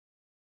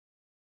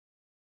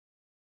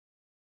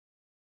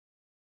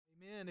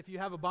Amen. If you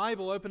have a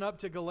Bible, open up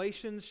to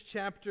Galatians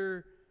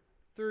chapter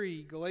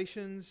 3.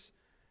 Galatians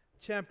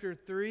chapter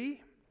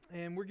 3.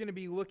 And we're going to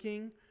be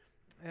looking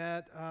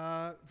at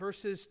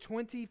verses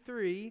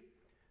 23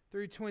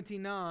 through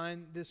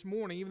 29 this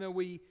morning. Even though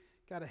we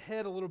got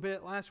ahead a little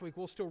bit last week,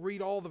 we'll still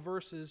read all the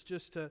verses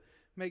just to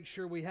make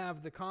sure we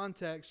have the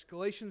context.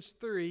 Galatians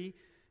 3,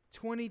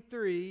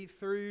 23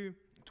 through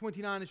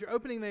 29. As you're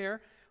opening there,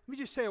 let me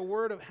just say a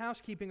word of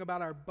housekeeping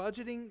about our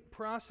budgeting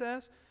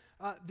process.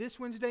 This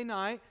Wednesday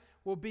night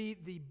will be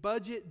the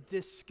budget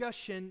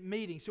discussion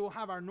meeting. So we'll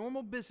have our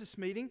normal business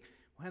meeting.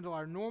 We'll handle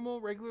our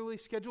normal, regularly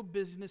scheduled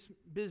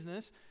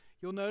business.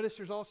 You'll notice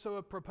there's also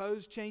a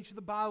proposed change to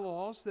the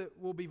bylaws that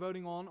we'll be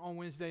voting on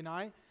Wednesday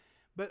night.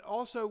 But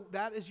also,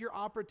 that is your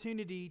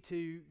opportunity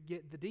to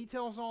get the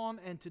details on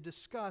and to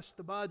discuss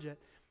the budget.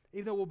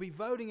 Even though we'll be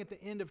voting at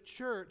the end of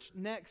church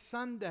next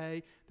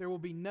Sunday, there will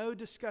be no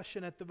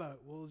discussion at the vote.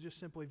 We'll just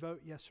simply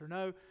vote yes or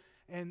no.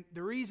 And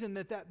the reason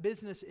that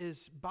business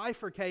is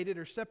bifurcated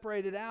or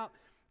separated out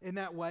in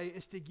that way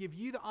is to give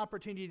you the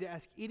opportunity to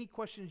ask any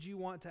questions you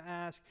want to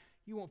ask.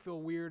 You won't feel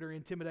weird or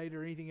intimidated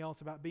or anything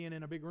else about being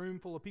in a big room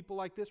full of people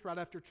like this right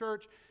after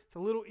church. It's a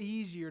little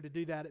easier to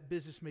do that at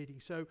business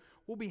meetings. So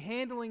we'll be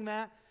handling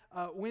that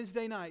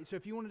Wednesday night. So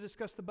if you want to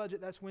discuss the budget,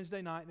 that's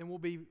Wednesday night. Then we'll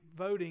be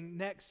voting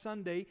next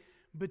Sunday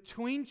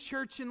between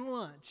church and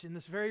lunch in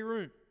this very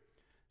room.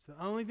 So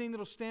the only thing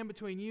that'll stand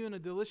between you and a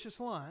delicious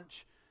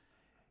lunch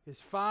is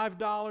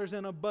 $5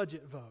 and a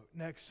budget vote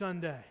next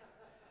Sunday.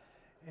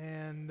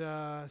 And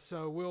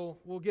so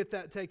we'll get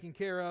that taken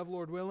care of,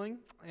 Lord willing,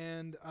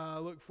 and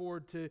look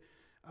forward to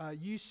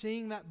you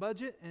seeing that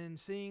budget and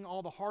seeing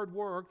all the hard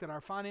work that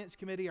our finance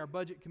committee, our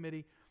budget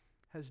committee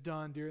has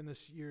done during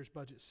this year's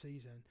budget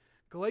season.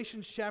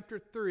 Galatians chapter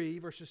 3,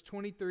 verses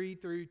 23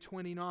 through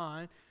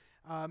 29.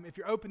 If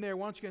you're open there,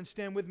 why don't you go and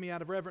stand with me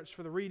out of reverence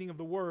for the reading of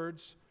the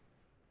words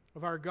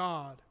of our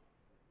God.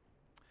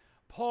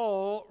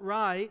 Paul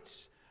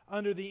writes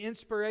under the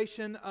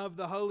inspiration of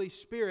the Holy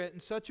Spirit in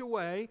such a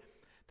way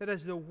that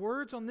as the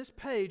words on this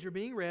page are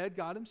being read,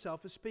 God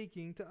Himself is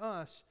speaking to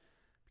us.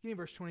 Beginning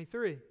verse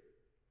 23.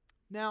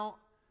 Now,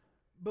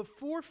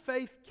 before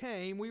faith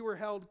came, we were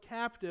held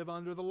captive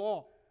under the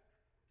law,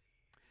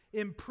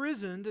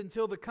 imprisoned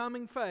until the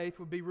coming faith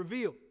would be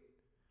revealed.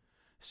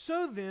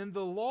 So then,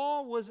 the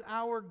law was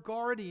our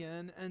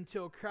guardian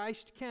until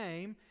Christ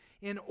came,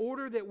 in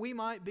order that we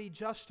might be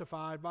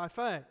justified by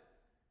faith.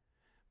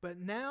 But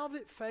now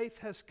that faith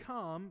has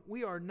come,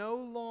 we are no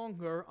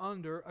longer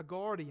under a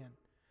guardian.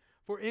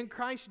 For in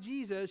Christ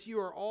Jesus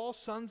you are all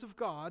sons of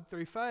God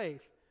through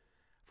faith.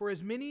 For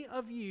as many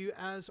of you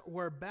as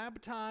were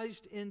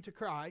baptized into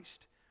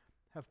Christ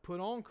have put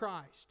on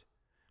Christ.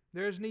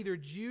 There is neither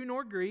Jew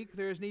nor Greek,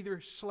 there is neither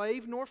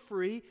slave nor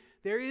free,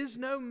 there is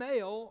no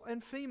male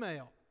and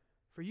female,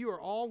 for you are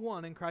all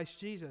one in Christ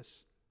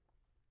Jesus.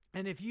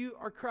 And if you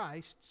are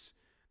Christ's,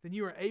 then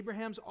you are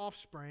Abraham's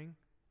offspring,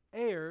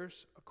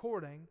 heirs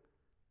according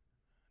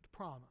to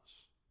promise.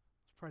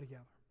 Let's pray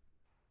together.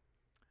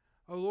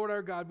 Oh Lord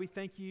our God, we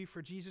thank You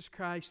for Jesus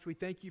Christ. We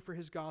thank You for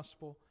His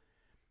gospel.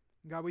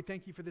 God, we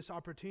thank You for this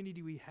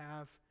opportunity we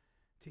have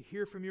to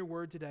hear from Your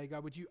word today.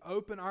 God, would You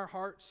open our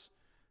hearts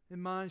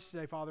and minds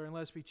today, Father, and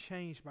let us be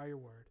changed by Your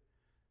word.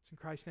 It's in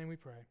Christ's name we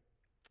pray.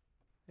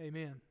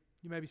 Amen.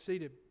 You may be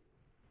seated.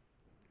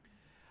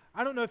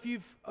 I don't know if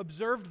you've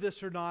observed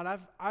this or not.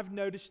 I've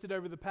noticed it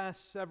over the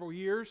past several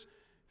years.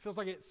 It feels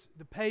like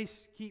the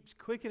pace keeps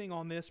quickening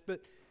on this, but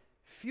it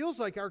feels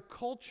like our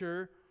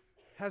culture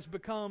has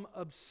become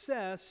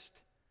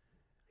obsessed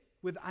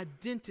with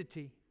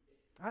identity.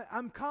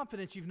 I'm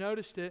confident you've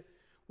noticed it,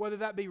 whether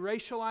that be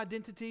racial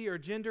identity or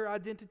gender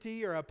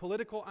identity or a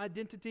political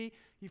identity.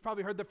 You've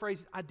probably heard the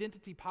phrase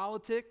identity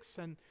politics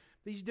and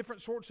these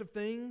different sorts of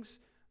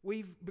things.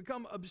 We've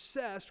become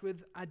obsessed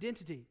with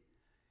identity.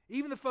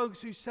 Even the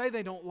folks who say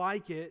they don't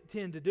like it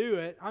tend to do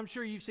it. I'm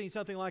sure you've seen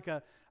something like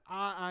a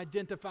 "I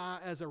identify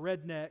as a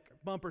redneck"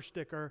 bumper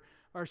sticker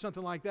or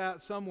something like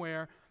that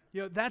somewhere.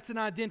 You know, that's an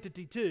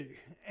identity too.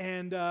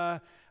 And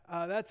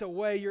that's a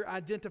way you're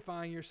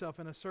identifying yourself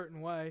in a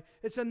certain way.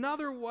 It's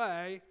another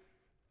way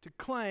to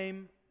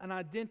claim an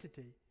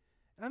identity.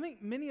 And I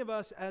think many of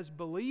us as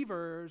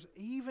believers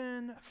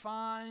even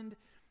find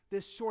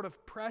this sort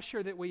of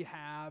pressure that we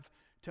have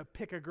to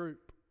pick a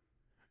group,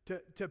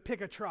 to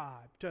pick a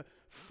tribe, to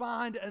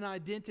find an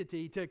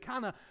identity, to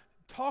kind of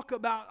talk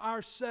about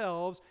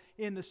ourselves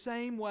in the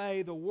same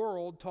way the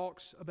world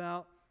talks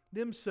about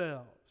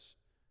themselves.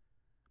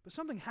 But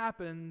something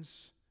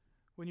happens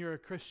when you're a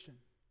Christian.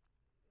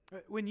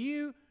 When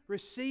you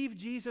receive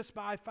Jesus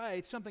by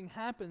faith, something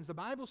happens. The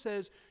Bible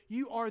says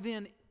you are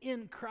then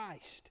in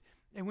Christ.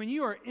 And when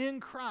you are in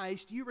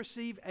Christ, you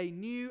receive a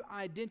new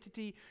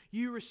identity,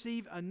 you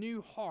receive a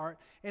new heart,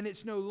 and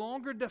it's no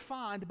longer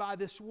defined by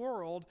this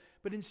world,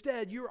 but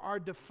instead you are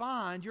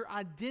defined, your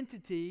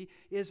identity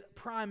is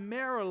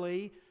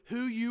primarily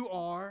who you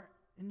are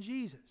in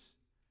Jesus.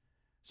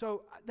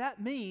 So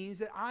that means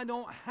that I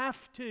don't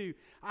have to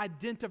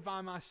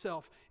identify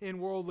myself in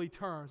worldly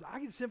terms. I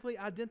can simply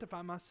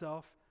identify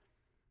myself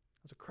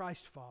as a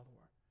Christ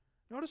follower.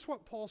 Notice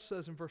what Paul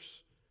says in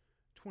verse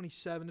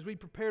 27. As we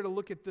prepare to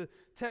look at the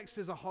text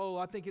as a whole,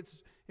 I think it's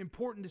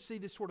important to see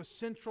this sort of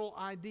central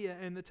idea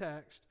in the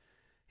text.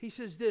 He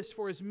says this,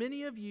 "For as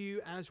many of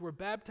you as were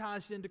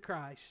baptized into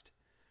Christ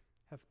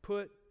have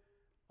put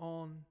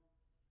on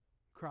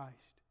Christ."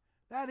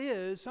 That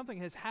is, something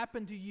has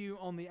happened to you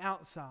on the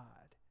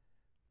outside.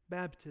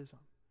 Baptism.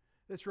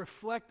 That's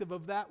reflective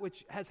of that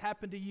which has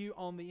happened to you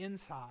on the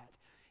inside.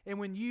 And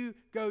when you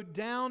go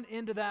down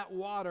into that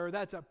water,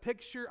 that's a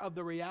picture of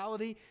the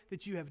reality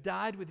that you have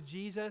died with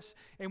Jesus.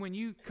 And when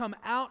you come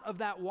out of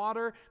that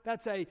water,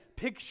 that's a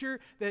picture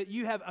that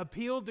you have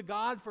appealed to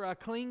God for a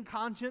clean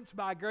conscience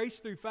by grace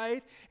through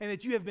faith, and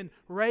that you have been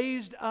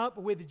raised up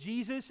with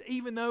Jesus.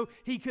 Even though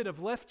He could have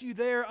left you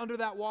there under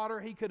that water,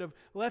 He could have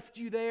left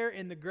you there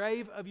in the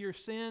grave of your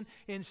sin.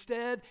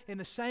 Instead, in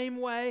the same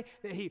way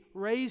that He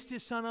raised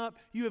His Son up,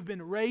 you have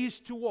been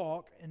raised to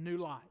walk in new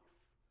life.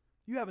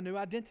 You have a new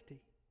identity.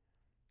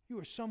 You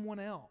are someone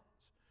else.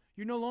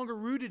 You're no longer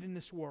rooted in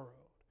this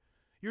world.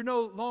 You're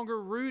no longer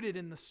rooted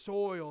in the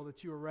soil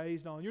that you were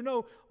raised on. You're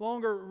no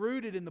longer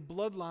rooted in the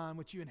bloodline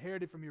which you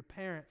inherited from your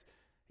parents,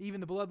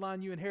 even the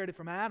bloodline you inherited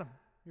from Adam,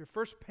 your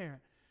first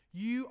parent.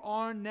 You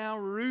are now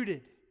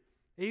rooted.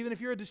 Even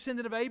if you're a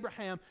descendant of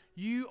Abraham,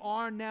 you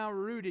are now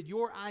rooted.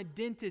 Your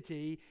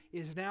identity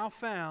is now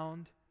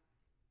found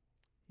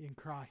in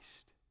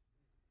Christ.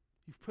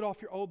 You've put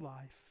off your old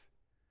life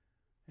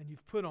and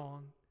you've put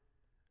on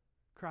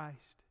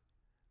Christ.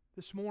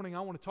 This morning,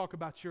 I want to talk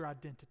about your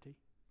identity.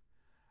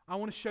 I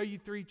want to show you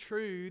 3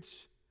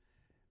 truths.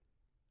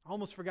 I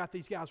almost forgot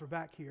these guys were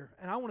back here.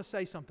 And I want to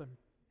say something.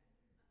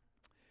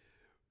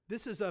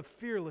 This is a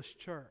fearless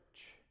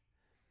church.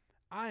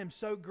 I am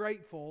so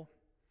grateful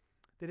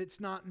that it's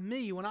not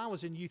me when I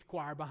was in youth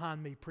choir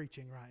behind me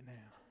preaching right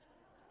now.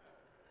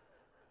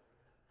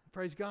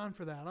 Praise God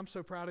for that. I'm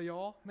so proud of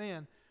y'all.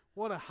 Man,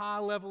 what a high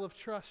level of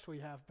trust we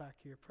have back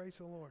here. Praise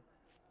the Lord.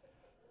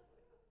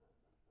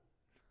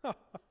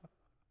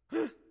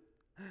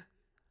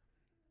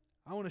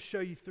 I want to show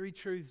you 3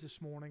 truths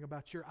this morning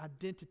about your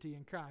identity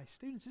in Christ.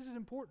 Students, this is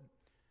important.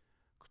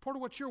 Because part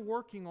of what you're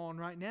working on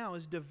right now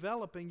is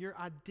developing your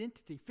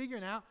identity,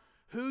 figuring out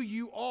who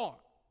you are.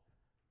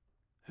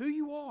 Who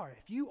you are.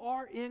 If you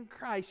are in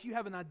Christ, you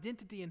have an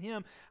identity in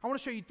Him. I want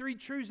to show you 3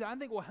 truths that I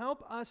think will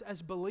help us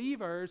as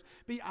believers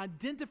be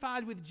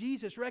identified with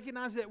Jesus,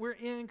 recognize that we're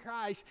in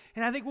Christ,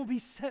 and I think we'll be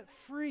set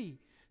free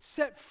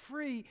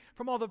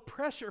from all the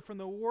pressure from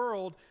the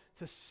world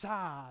to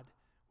side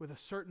with a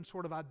certain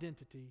sort of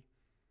identity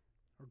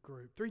or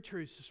group. 3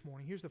 truths this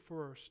morning. Here's the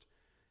first.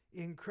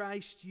 In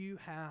Christ you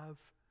have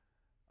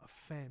a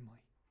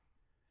family.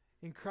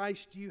 In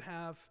Christ you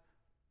have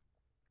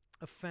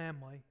a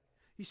family.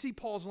 You see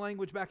Paul's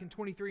language back in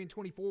 23 and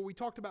 24. We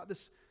talked about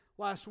this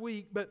last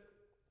week, but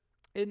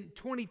in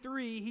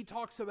 23 he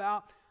talks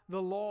about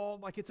the law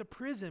like it's a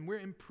prison. We're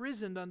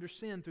imprisoned under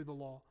sin through the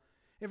law.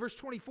 In verse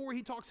 24,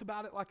 he talks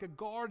about it like a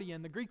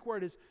guardian. The Greek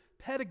word is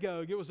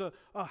pedagogue. It was a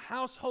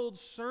household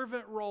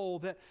servant role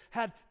that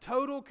had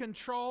total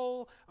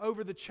control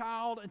over the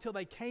child until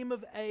they came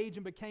of age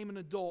and became an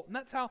adult. And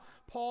that's how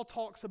Paul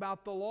talks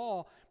about the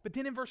law. But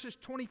then in verses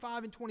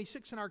 25 and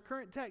 26 in our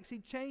current text, he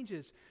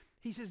changes.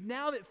 He says,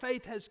 now that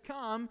faith has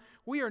come,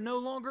 we are no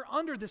longer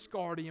under this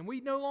guardian. We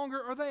no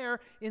longer are there.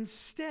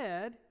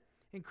 Instead,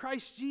 in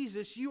Christ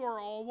Jesus, you are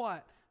all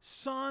what?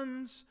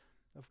 Sons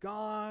of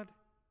God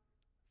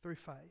through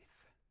faith.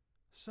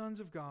 Sons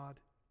of God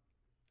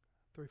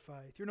through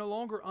faith. You're no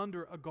longer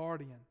under a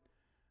guardian.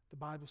 The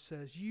Bible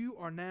says you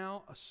are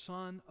now a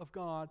son of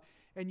God,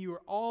 and you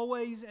are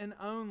always and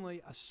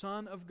only a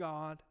son of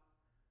God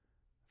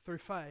through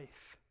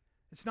faith.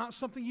 It's not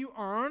something you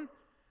earn.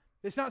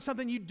 It's not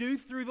something you do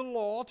through the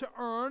law to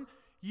earn.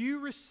 You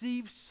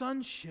receive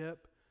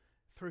sonship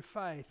through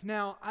faith.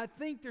 Now, I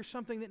think there's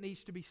something that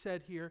needs to be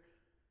said here,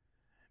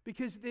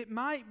 because it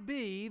might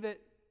be that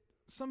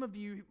some of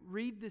you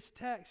read this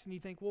text and you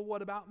think, well,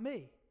 what about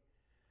me?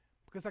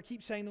 Because I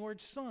keep saying the word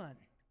son.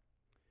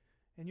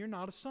 And you're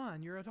not a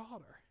son, you're a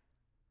daughter.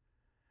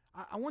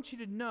 I want you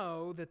to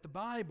know that the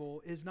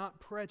Bible is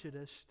not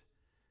prejudiced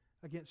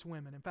against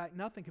women. In fact,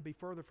 nothing could be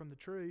further from the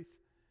truth.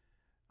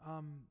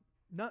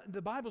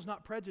 The Bible's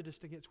not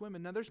prejudiced against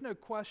women. Now, there's no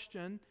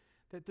question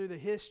that through the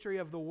history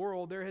of the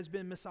world, there has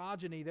been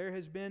misogyny. There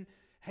has been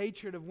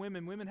hatred of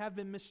women. Women have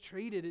been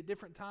mistreated at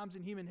different times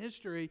in human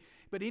history.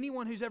 But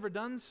anyone who's ever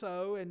done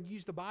so and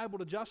used the Bible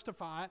to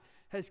justify it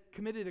has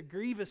committed a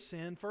grievous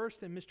sin,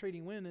 first in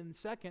mistreating women, and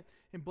second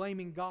in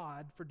blaming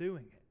God for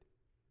doing it.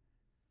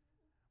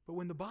 But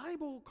when the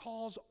Bible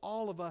calls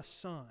all of us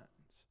sons,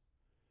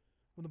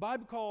 when the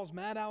Bible calls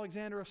Matt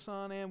Alexander a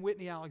son and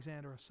Whitney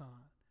Alexander a son,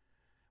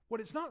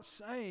 what it's not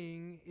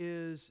saying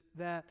is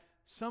that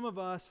some of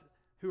us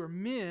who are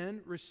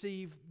men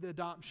receive the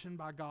adoption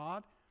by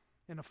God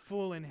and a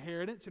full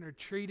inheritance and are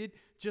treated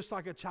just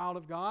like a child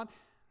of God.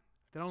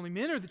 That only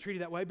men are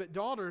treated that way, but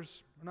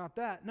daughters are not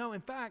that. No, in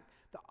fact,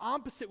 the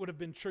opposite would have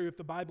been true if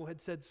the Bible had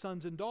said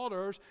sons and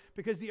daughters,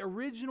 because the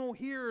original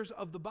hearers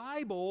of the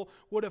Bible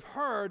would have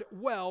heard,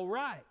 well,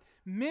 right.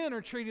 Men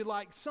are treated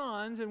like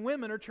sons and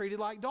women are treated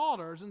like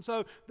daughters. And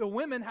so the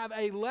women have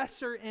a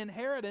lesser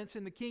inheritance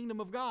in the kingdom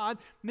of God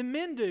than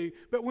men do.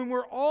 But when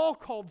we're all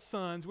called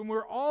sons, when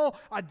we're all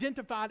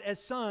identified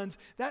as sons,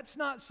 that's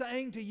not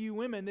saying to you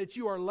women that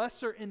you are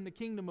lesser in the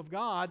kingdom of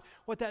God.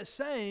 What that's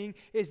saying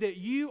is that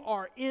you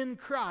are in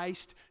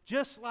Christ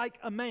just like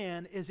a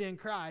man is in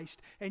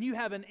Christ. And you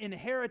have an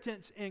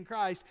inheritance in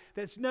Christ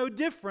that's no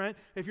different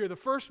if you're the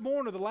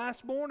firstborn or the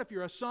lastborn, if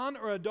you're a son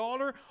or a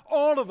daughter.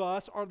 All of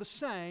us are the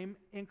same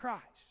in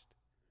Christ.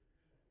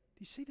 Do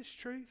you see this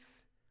truth?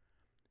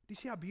 Do you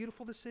see how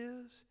beautiful this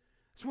is?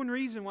 It's one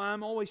reason why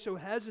I'm always so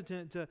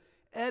hesitant to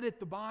edit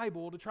the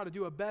Bible to try to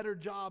do a better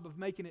job of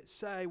making it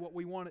say what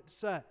we want it to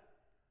say.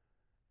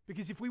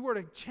 Because if we were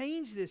to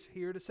change this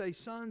here to say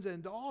sons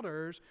and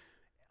daughters,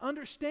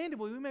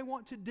 understandably, we may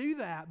want to do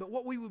that, but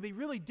what we would be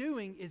really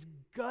doing is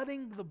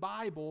gutting the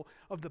Bible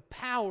of the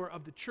power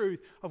of the truth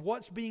of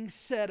what's being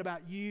said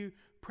about you,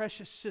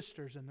 precious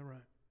sisters in the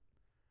room.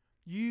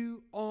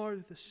 You are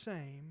the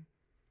same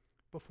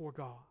before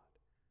God.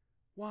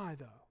 Why,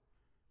 though?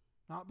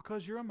 Not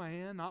because you're a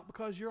man, not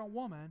because you're a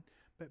woman,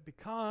 but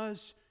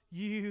because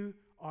you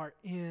are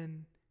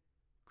in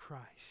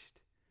Christ.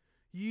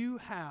 You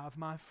have,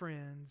 my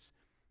friends,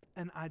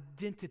 an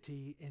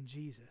identity in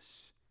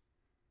Jesus.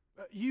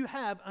 You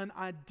have an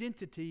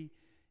identity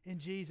in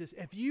Jesus.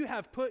 If you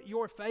have put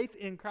your faith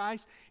in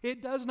Christ,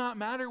 it does not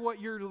matter what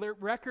your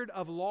record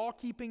of law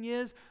keeping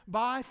is.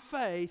 By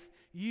faith,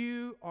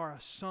 you are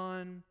a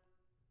son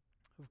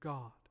of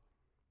God.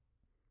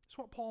 That's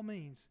what Paul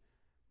means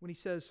when he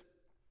says,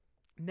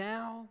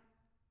 now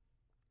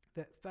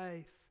that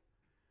faith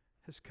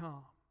has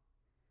come.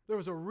 There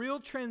was a real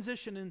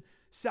transition in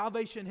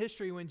salvation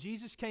history when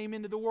Jesus came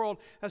into the world.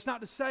 That's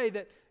not to say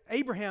that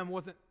Abraham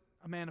wasn't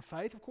a man of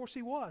faith. Of course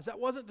he was. That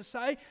wasn't to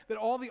say that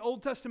all the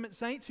Old Testament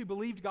saints who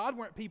believed God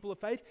weren't people of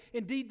faith.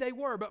 Indeed they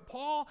were. But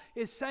Paul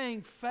is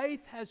saying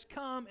faith has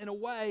come in a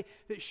way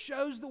that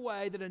shows the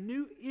way that a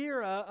new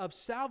era of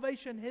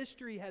salvation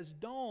history has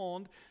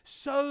dawned,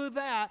 so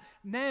that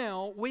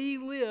now we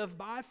live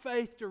by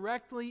faith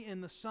directly in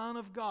the Son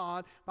of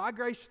God, by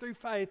grace through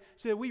faith,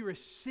 so that we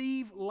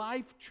receive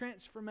life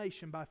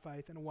transformation by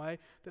faith in a way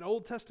that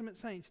Old Testament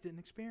saints didn't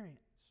experience.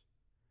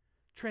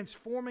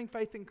 Transforming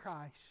faith in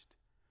Christ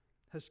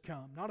has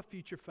come, not a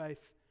future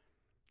faith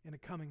in a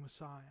coming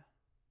Messiah.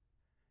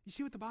 You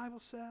see what the Bible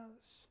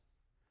says?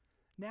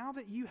 Now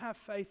that you have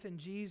faith in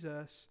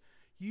Jesus,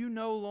 you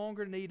no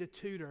longer need a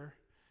tutor.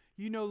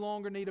 You no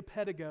longer need a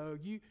pedagogue.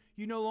 You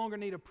no longer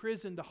need a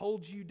prison to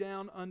hold you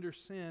down under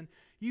sin.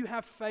 You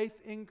have faith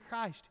in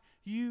Christ.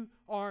 You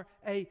are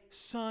a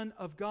son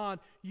of God.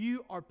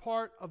 You are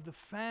part of the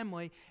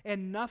family,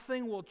 and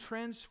nothing will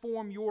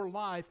transform your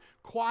life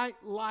quite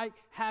like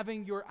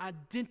having your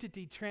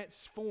identity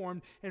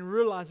transformed and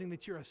realizing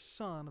that you're a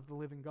son of the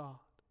living God.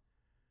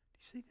 Do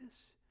you see this?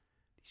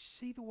 Do you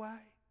see the way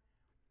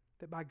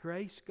that by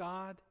grace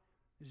God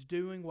is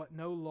doing what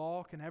no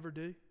law can ever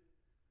do?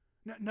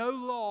 No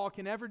law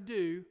can ever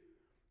do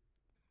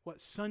what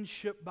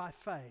sonship by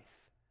faith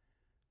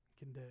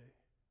can do.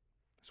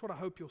 That's what I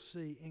hope you'll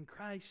see. In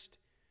Christ,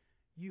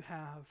 you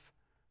have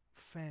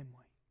family.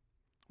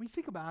 When you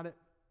think about it,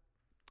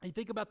 and you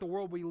think about the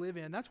world we live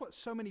in, that's what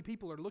so many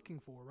people are looking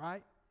for,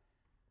 right?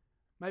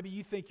 Maybe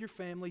you think your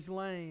family's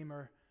lame,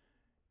 or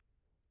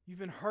you've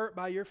been hurt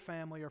by your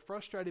family, or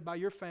frustrated by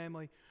your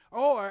family.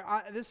 Or,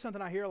 this is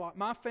something I hear a lot,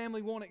 my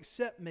family won't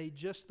accept me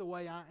just the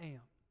way I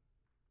am.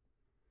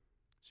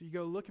 So you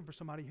go looking for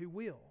somebody who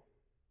will.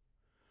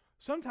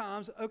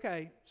 Sometimes,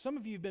 okay, some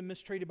of you have been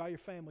mistreated by your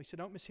family, so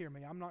don't mishear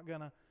me. I'm not going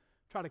to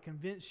try to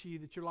convince you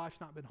that your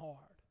life's not been hard.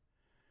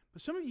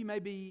 But some of you may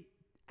be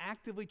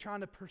actively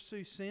trying to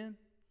pursue sin,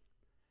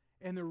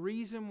 and the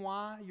reason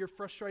why you're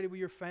frustrated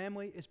with your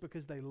family is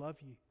because they love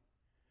you.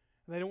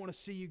 They don't want to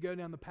see you go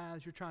down the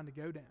paths you're trying to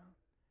go down.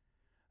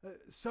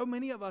 So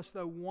many of us,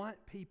 though, want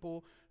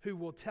people who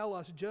will tell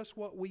us just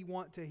what we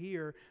want to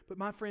hear. But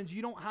my friends,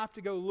 you don't have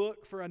to go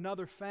look for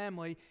another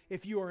family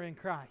if you are in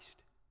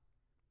Christ.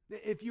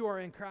 If you are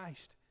in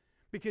Christ.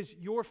 Because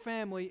your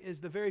family is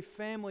the very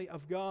family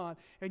of God.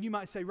 And you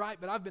might say, right,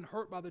 but I've been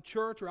hurt by the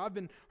church, or I've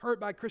been hurt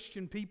by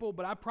Christian people.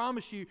 But I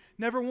promise you,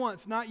 never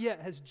once, not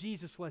yet, has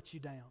Jesus let you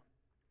down.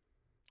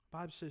 The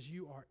Bible says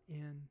you are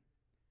in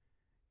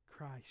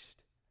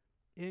Christ.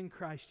 In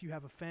Christ you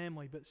have a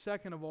family. But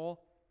second of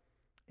all,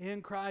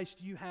 in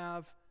Christ you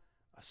have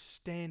a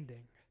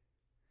standing.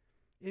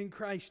 In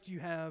Christ you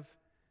have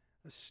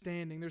a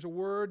standing. There's a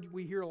word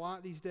we hear a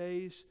lot these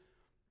days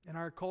in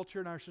our culture,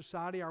 in our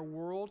society, our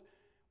world.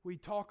 We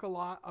talk a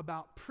lot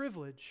about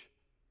privilege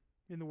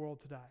in the world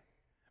today.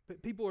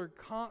 But people are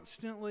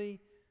constantly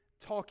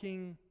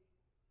talking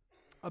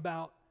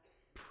about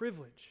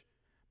privilege.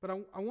 But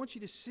I want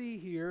you to see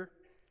here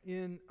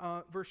in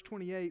verse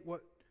 28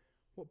 what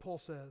Paul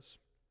says.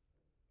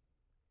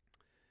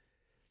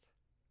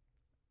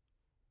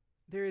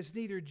 There is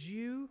neither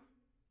Jew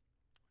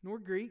nor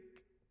Greek.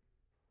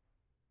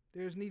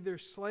 There is neither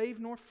slave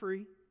nor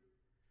free.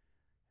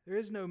 There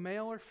is no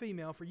male or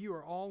female, for you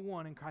are all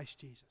one in Christ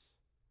Jesus.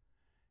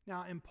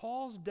 Now, in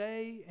Paul's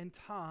day and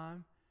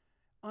time,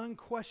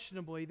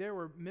 unquestionably, there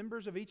were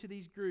members of each of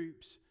these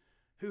groups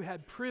who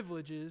had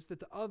privileges that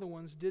the other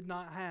ones did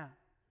not have.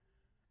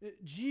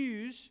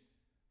 Jews,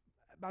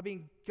 by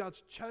being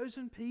God's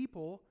chosen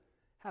people,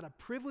 had a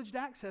privileged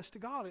access to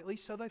God, at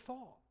least so they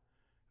thought.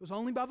 It was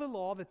only by the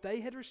law that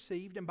they had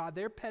received and by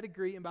their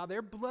pedigree and by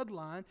their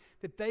bloodline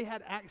that they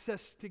had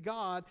access to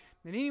God.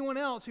 And anyone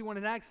else who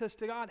wanted access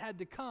to God had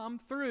to come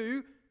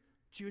through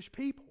Jewish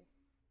people.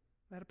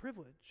 They had a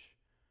privilege.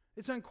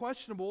 It's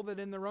unquestionable that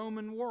in the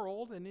Roman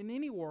world and in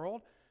any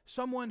world,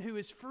 someone who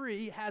is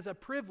free has a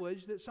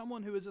privilege that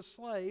someone who is a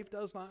slave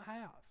does not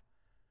have.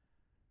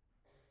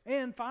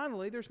 And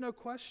finally, there's no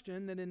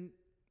question that in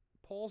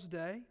Paul's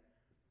day,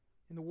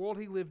 in the world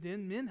he lived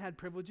in, men had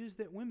privileges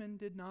that women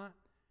did not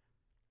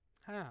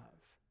have.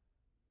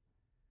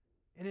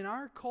 And in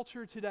our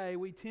culture today,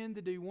 we tend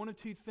to do one of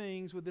two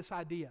things with this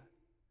idea.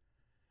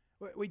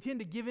 We tend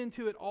to give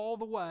into it all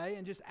the way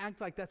and just act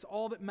like that's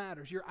all that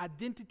matters. Your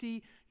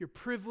identity, your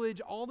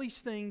privilege, all these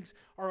things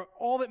are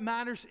all that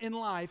matters in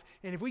life.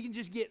 And if we can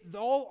just get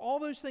all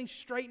those things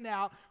straightened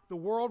out, the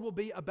world will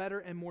be a better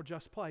and more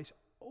just place.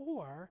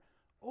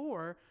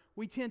 Or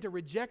we tend to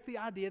reject the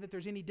idea that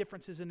there's any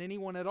differences in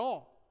anyone at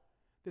all.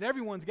 That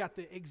everyone's got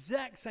the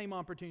exact same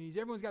opportunities.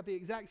 Everyone's got the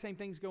exact same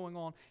things going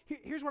on.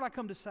 Here's what I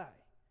come to say.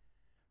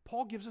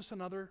 Paul gives us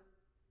another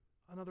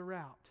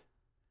route.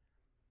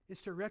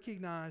 It's to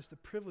recognize the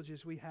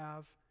privileges we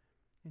have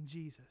in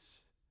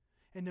Jesus.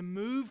 And to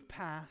move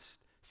past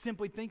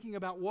simply thinking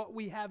about what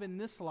we have in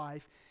this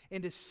life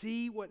and to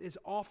see what is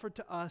offered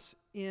to us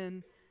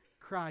in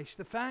Christ.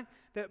 The fact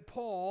that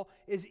Paul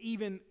is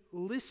even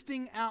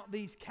listing out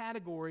these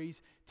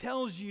categories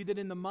tells you that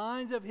in the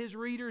minds of his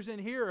readers and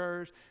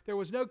hearers, there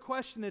was no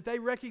question that they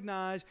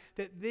recognized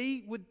that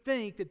they would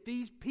think that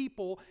these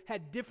people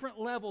had different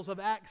levels of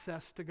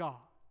access to God.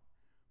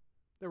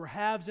 There were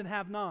haves and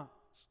have-nots.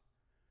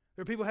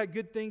 There were people who had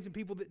good things and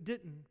people that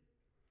didn't.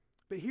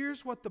 But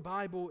here's what the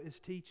Bible is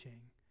teaching.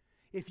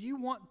 If you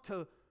want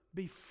to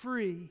be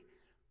free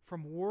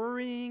from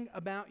worrying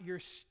about your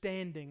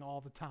standing all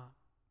the time,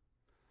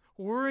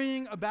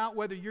 worrying about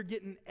whether you're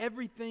getting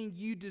everything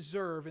you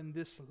deserve in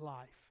this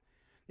life,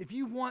 if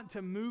you want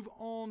to move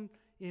on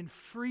in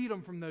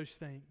freedom from those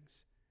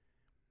things,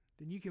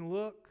 then you can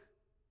look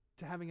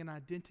to having an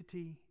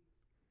identity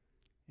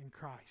in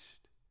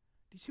Christ.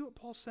 Do you see what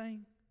Paul's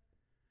saying?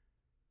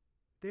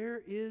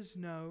 There is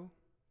no,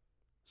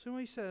 so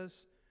he says,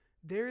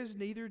 there is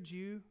neither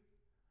Jew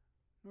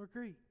nor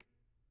Greek.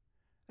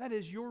 That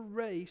is, your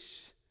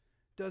race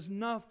does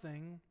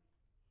nothing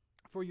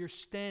for your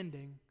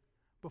standing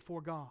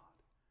before God.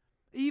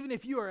 Even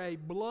if you are a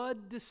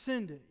blood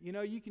descendant,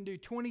 you can do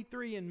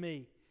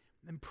 23andMe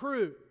and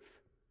prove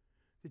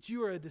that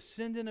you are a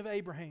descendant of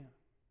Abraham.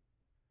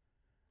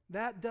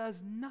 That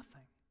does nothing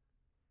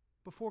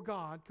before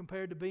God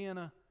compared to being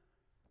a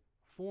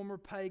former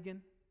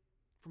pagan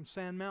from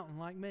Sand Mountain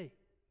like me. It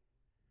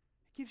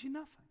gives you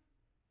nothing.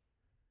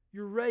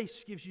 Your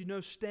race gives you no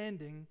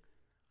standing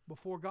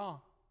before God.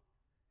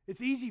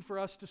 It's easy for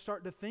us to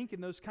start to think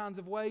in those kinds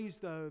of ways,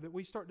 though, that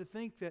we start to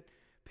think that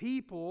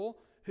people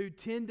who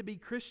tend to be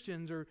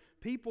Christians or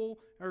people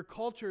or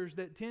cultures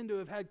that tend to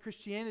have had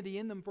Christianity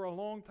in them for a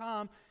long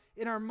time,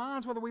 in our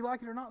minds, whether we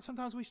like it or not,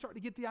 sometimes we start to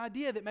get the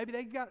idea that maybe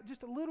they've got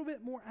just a little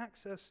bit more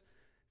access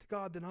to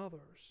God than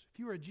others. If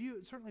you were a Jew, it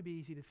would certainly be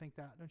easy to think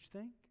that, don't you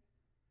think?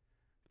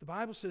 The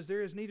Bible says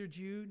there is neither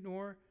Jew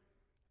nor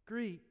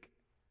Greek.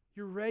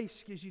 Your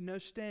race gives you no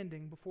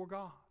standing before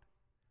God.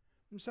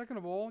 And second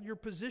of all, your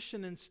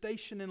position and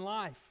station in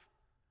life.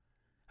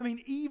 I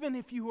mean, even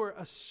if you were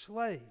a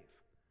slave,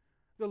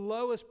 the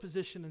lowest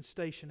position and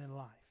station in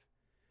life,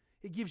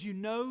 it gives you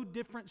no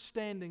different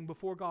standing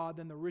before God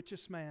than the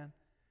richest man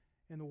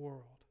in the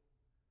world.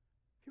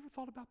 Have you ever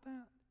thought about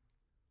that?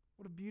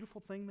 What a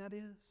beautiful thing that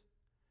is.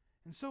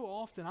 And so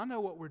often, I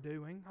know what we're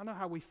doing. I know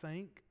how we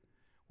think.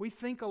 We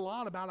think a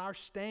lot about our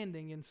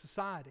standing in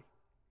society.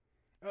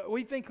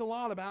 We think a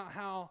lot about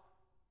how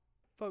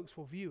folks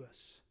will view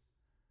us.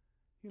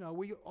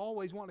 We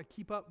always want to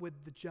keep up with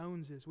the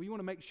Joneses. We want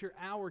to make sure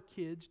our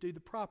kids do the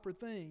proper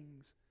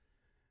things.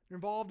 They're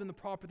involved in the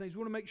proper things. We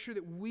want to make sure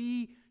that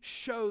we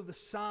show the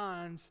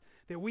signs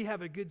that we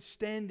have a good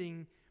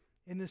standing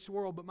in this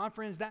world. But my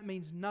friends, that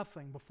means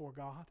nothing before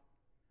God.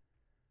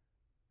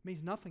 It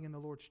means nothing in the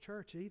Lord's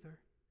church either.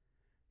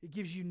 It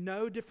gives you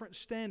no different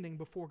standing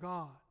before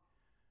God.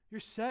 Your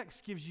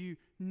sex gives you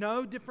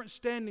no different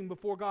standing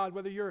before God,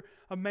 whether you're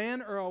a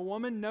man or a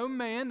woman. No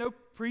man, no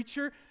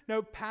preacher,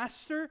 no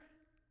pastor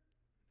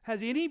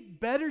has any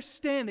better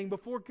standing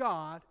before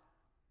God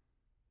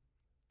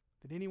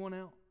than anyone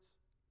else.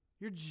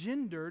 Your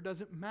gender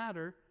doesn't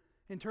matter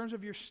in terms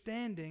of your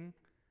standing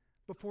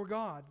before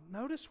God.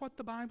 Notice what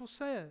the Bible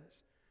says.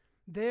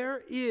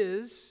 There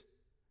is,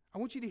 I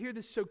want you to hear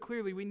this so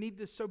clearly. We need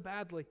this so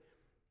badly.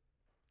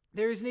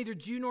 There is neither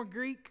Jew nor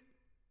Greek.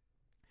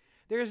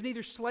 There is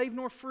neither slave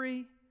nor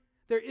free.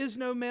 There is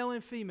no male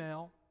and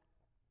female.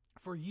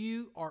 For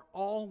you are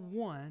all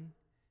one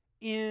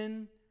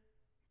in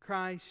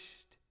Christ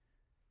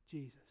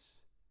Jesus.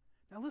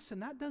 Now listen,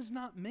 that does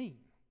not mean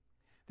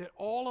that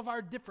all of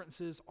our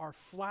differences are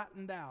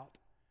flattened out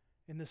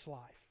in this life.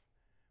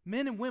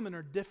 Men and women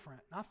are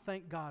different, and I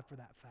thank God for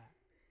that fact.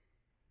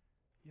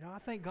 You know, I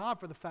thank God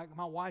for the fact that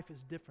my wife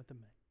is different than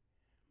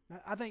me.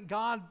 I thank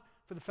God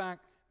for the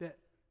fact that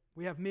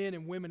we have men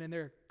and women and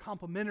they're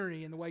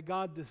complementary in the way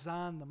God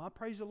designed them. I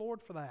praise the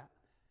Lord for that.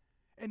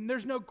 And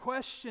there's no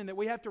question that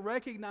we have to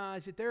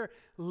recognize that there are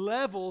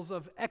levels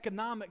of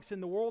economics in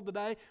the world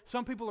today.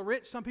 Some people are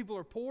rich, some people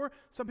are poor,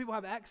 some people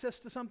have access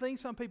to some things,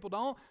 some people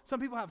don't. Some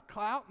people have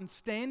clout and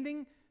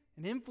standing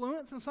and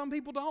influence, and some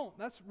people don't.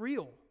 That's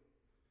real.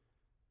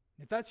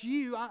 If that's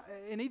you,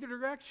 in either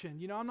direction,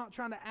 you know, I'm not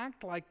trying to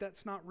act like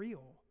that's not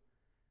real.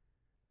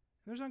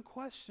 There's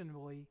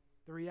unquestionably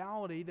the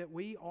reality that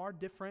we are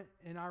different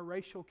in our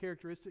racial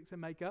characteristics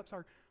and makeups.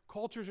 Our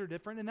cultures are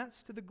different, and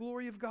that's to the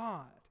glory of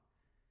God.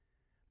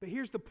 But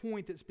here's the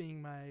point that's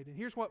being made, and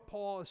here's what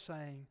Paul is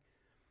saying.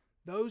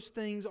 Those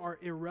things are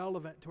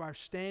irrelevant to our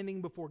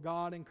standing before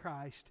God in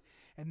Christ,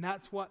 and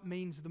that's what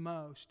means the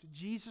most.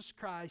 Jesus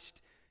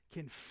Christ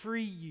can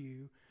free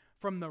you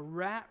from the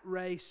rat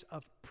race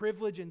of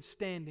privilege and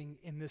standing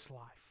in this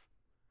life.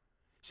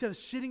 Instead of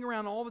sitting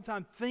around all the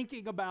time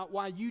thinking about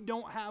why you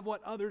don't have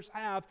what others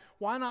have,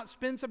 why not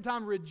spend some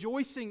time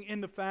rejoicing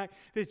in the fact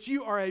that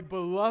you are a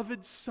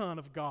beloved son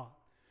of God,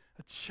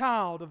 a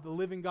child of the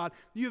living God.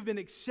 You have been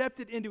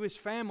accepted into His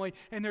family,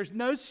 and there's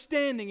no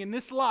standing in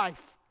this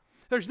life.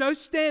 There's no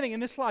standing in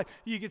this life.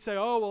 You could say,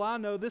 oh, well, I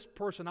know this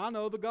person. I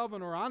know the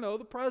governor. I know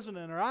the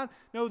president. Or I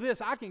know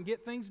this. I can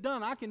get things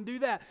done. I can do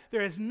that.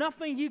 There is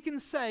nothing you can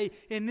say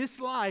in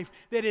this life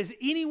that is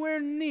anywhere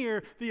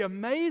near the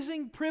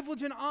amazing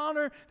privilege and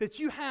honor that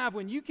you have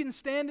when you can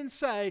stand and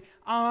say,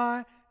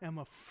 I am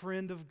a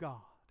friend of God.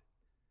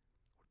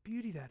 What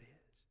beauty that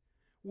is.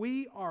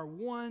 We are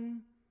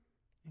one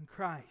in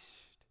Christ.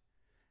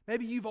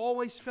 Maybe you've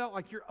always felt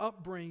like your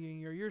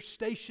upbringing or your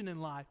station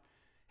in life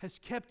has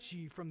kept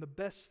you from the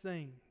best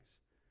things.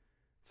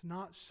 It's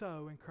not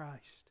so in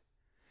Christ.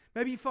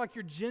 Maybe you feel like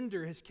your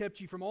gender has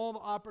kept you from all the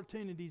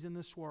opportunities in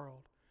this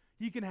world.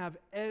 You can have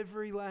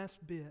every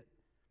last bit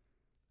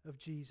of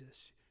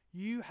Jesus.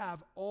 You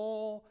have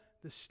all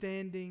the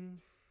standing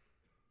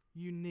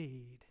you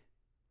need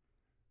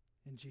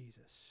in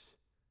Jesus.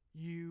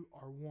 You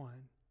are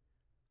one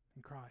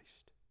in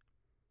Christ.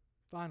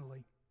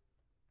 Finally,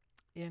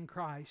 in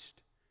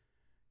Christ,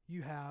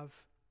 you have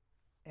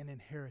an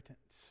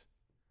inheritance.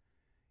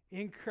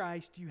 In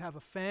Christ, you have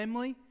a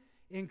family.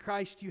 In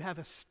Christ, you have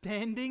a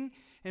standing.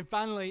 And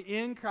finally,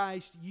 in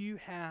Christ, you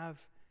have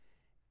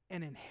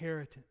an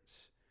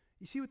inheritance.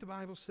 You see what the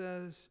Bible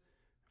says,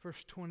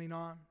 verse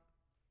 29?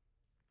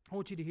 I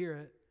want you to hear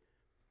it.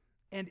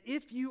 And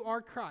if you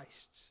are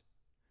Christ's,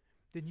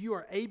 then you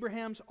are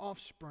Abraham's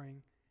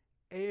offspring,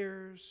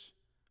 heirs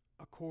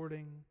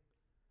according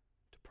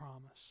to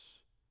promise.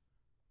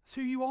 That's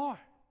who you are.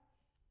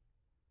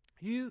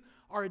 You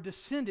are a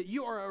descendant.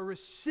 You are a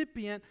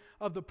recipient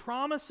of the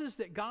promises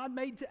that God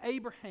made to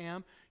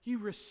Abraham. You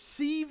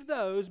receive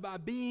those by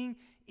being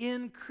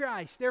in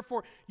Christ.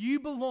 Therefore, you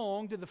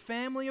belong to the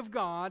family of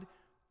God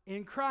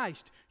in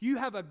Christ. You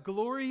have a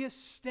glorious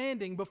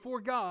standing before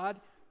God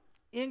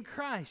in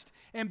Christ.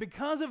 And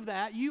because of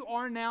that, you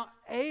are now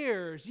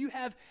heirs. You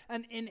have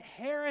an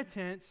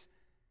inheritance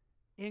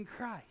in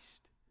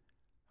Christ,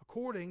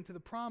 according to the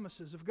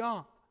promises of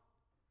God.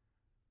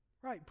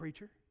 Right,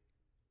 preacher?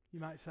 You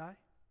might say.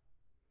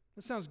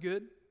 That sounds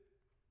good.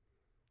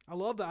 I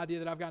love the idea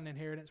that I've got an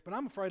inheritance, but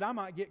I'm afraid I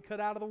might get cut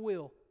out of the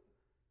will.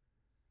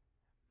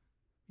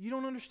 You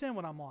don't understand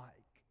what I'm like.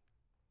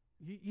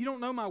 You don't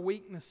know my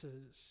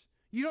weaknesses.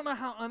 You don't know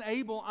how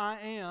unable I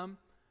am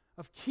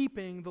of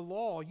keeping the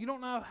law. You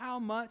don't know how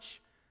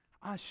much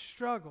I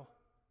struggle.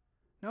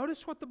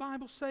 Notice what the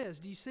Bible says.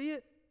 Do you see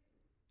it?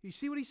 Do you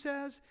see what he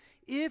says?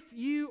 If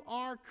you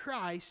are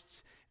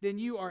Christ's, then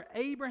you are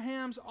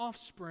Abraham's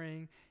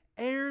offspring,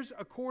 heirs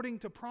according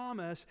to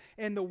promise,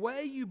 and the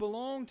way you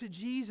belong to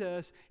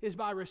Jesus is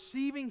by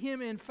receiving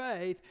Him in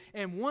faith.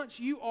 And once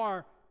you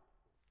are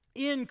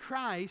in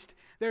Christ,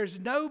 there's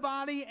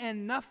nobody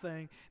and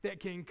nothing that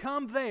can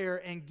come there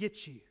and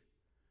get you.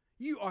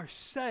 You are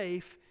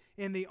safe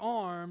in the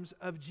arms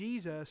of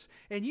Jesus.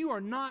 And you are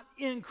not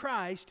in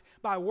Christ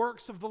by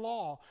works of the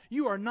law.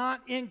 You are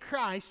not in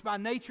Christ by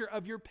nature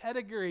of your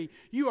pedigree.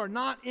 You are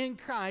not in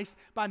Christ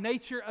by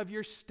nature of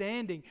your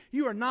standing.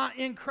 You are not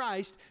in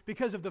Christ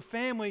because of the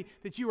family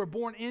that you were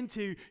born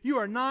into. You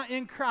are not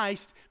in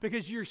Christ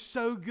because you're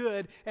so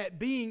good at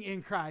being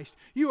in Christ.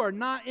 You are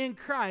not in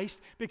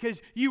Christ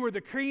because you were the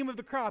cream of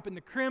the crop and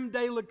the creme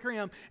de la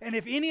creme. And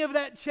if any of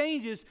that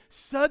changes,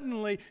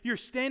 suddenly your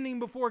standing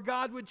before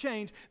God would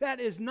change.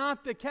 That is not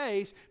the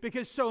case,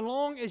 because so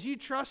long as you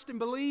trust and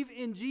believe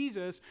in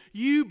Jesus,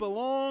 you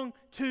belong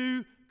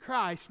to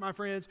Christ, my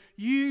friends.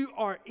 You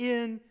are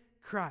in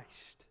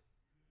Christ.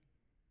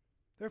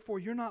 Therefore,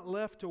 you're not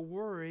left to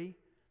worry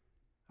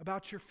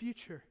about your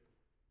future.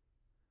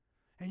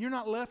 And you're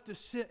not left to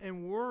sit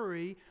and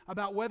worry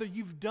about whether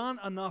you've done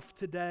enough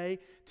today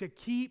to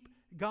keep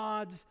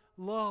God's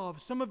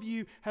love. Some of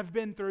you have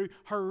been through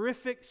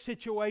horrific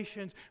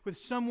situations with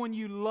someone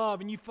you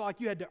love and you feel like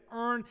you had to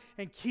earn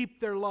and keep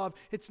their love.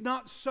 It's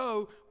not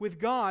so with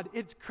God.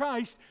 It's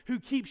Christ who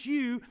keeps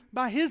you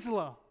by His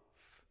love.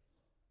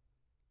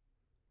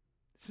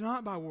 It's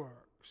not by works.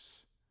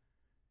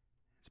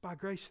 It's by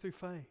grace through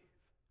faith.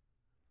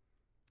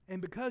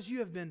 And because you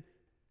have been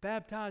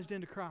baptized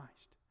into Christ,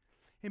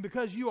 and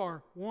because you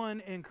are one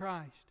in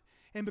Christ,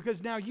 and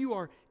because now you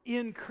are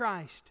in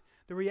Christ,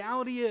 the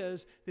reality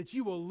is that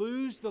you will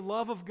lose the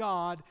love of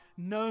God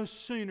no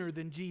sooner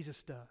than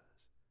Jesus does.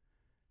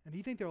 And do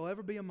you think there will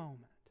ever be a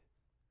moment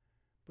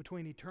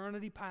between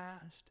eternity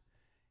past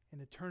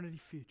and eternity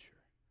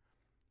future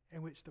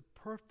in which the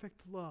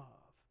perfect love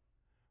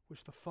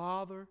which the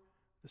Father,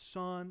 the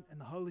Son, and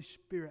the Holy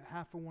Spirit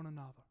have for one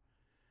another,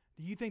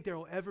 do you think there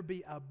will ever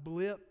be a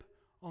blip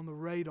on the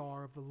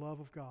radar of the love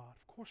of God?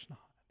 Of course not.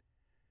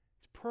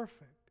 It's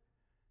perfect.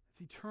 It's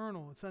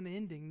eternal. It's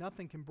unending.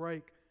 Nothing can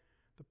break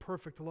the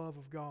perfect love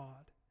of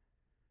God.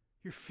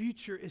 Your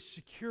future is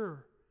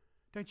secure.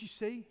 Don't you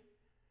see?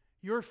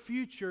 Your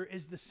future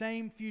is the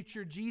same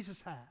future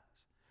Jesus has.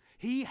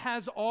 He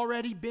has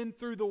already been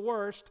through the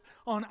worst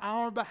on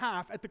our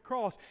behalf at the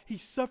cross. He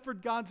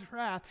suffered God's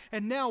wrath,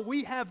 and now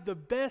we have the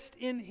best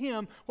in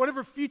Him.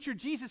 Whatever future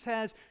Jesus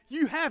has,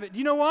 you have it. Do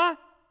you know why?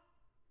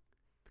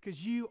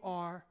 Because you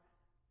are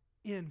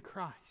in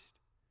Christ.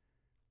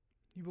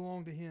 You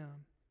belong to Him.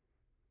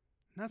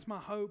 And that's my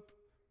hope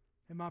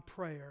and my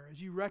prayer.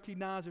 As you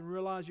recognize and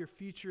realize your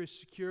future is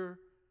secure,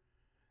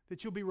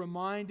 that you'll be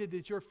reminded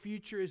that your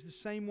future is the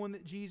same one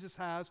that Jesus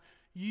has.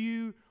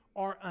 You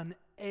are an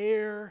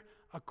heir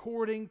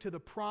according to the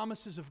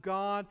promises of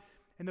God,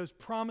 and those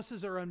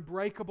promises are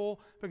unbreakable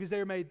because they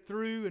are made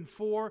through and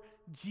for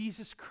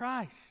Jesus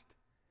Christ.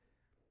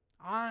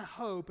 I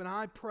hope and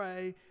I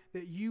pray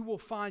that you will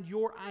find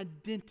your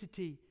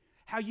identity,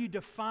 how you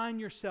define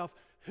yourself,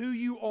 who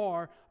you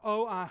are.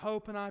 Oh, I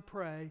hope and I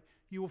pray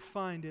you will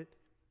find it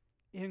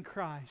in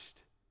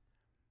Christ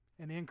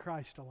and in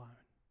Christ alone.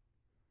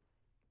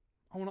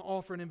 I want to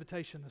offer an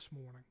invitation this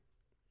morning.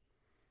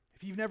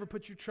 If you've never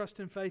put your trust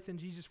and faith in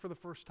Jesus for the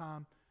first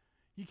time,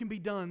 you can be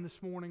done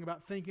this morning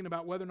about thinking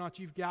about whether or not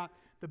you've got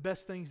the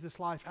best things this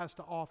life has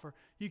to offer.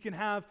 You can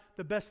have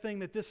the best thing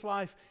that this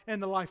life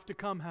and the life to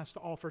come has to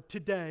offer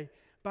today,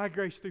 by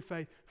grace through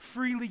faith,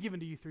 freely given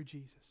to you through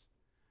Jesus.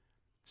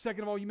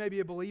 Second of all, you may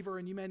be a believer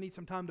and you may need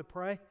some time to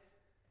pray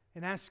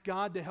and ask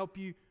God to help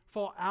you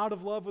fall out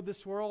of love with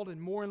this world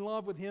and more in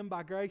love with Him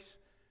by grace.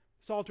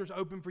 This altar is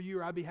open for you,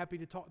 or I'd be happy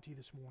to talk to you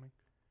this morning.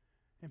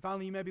 And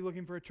finally, you may be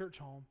looking for a church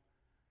home.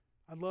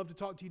 I'd love to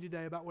talk to you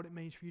today about what it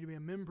means for you to be a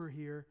member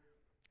here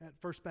at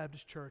First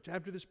Baptist Church.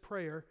 After this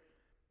prayer,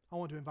 I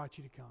want to invite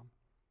you to come.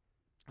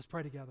 Let's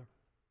pray together.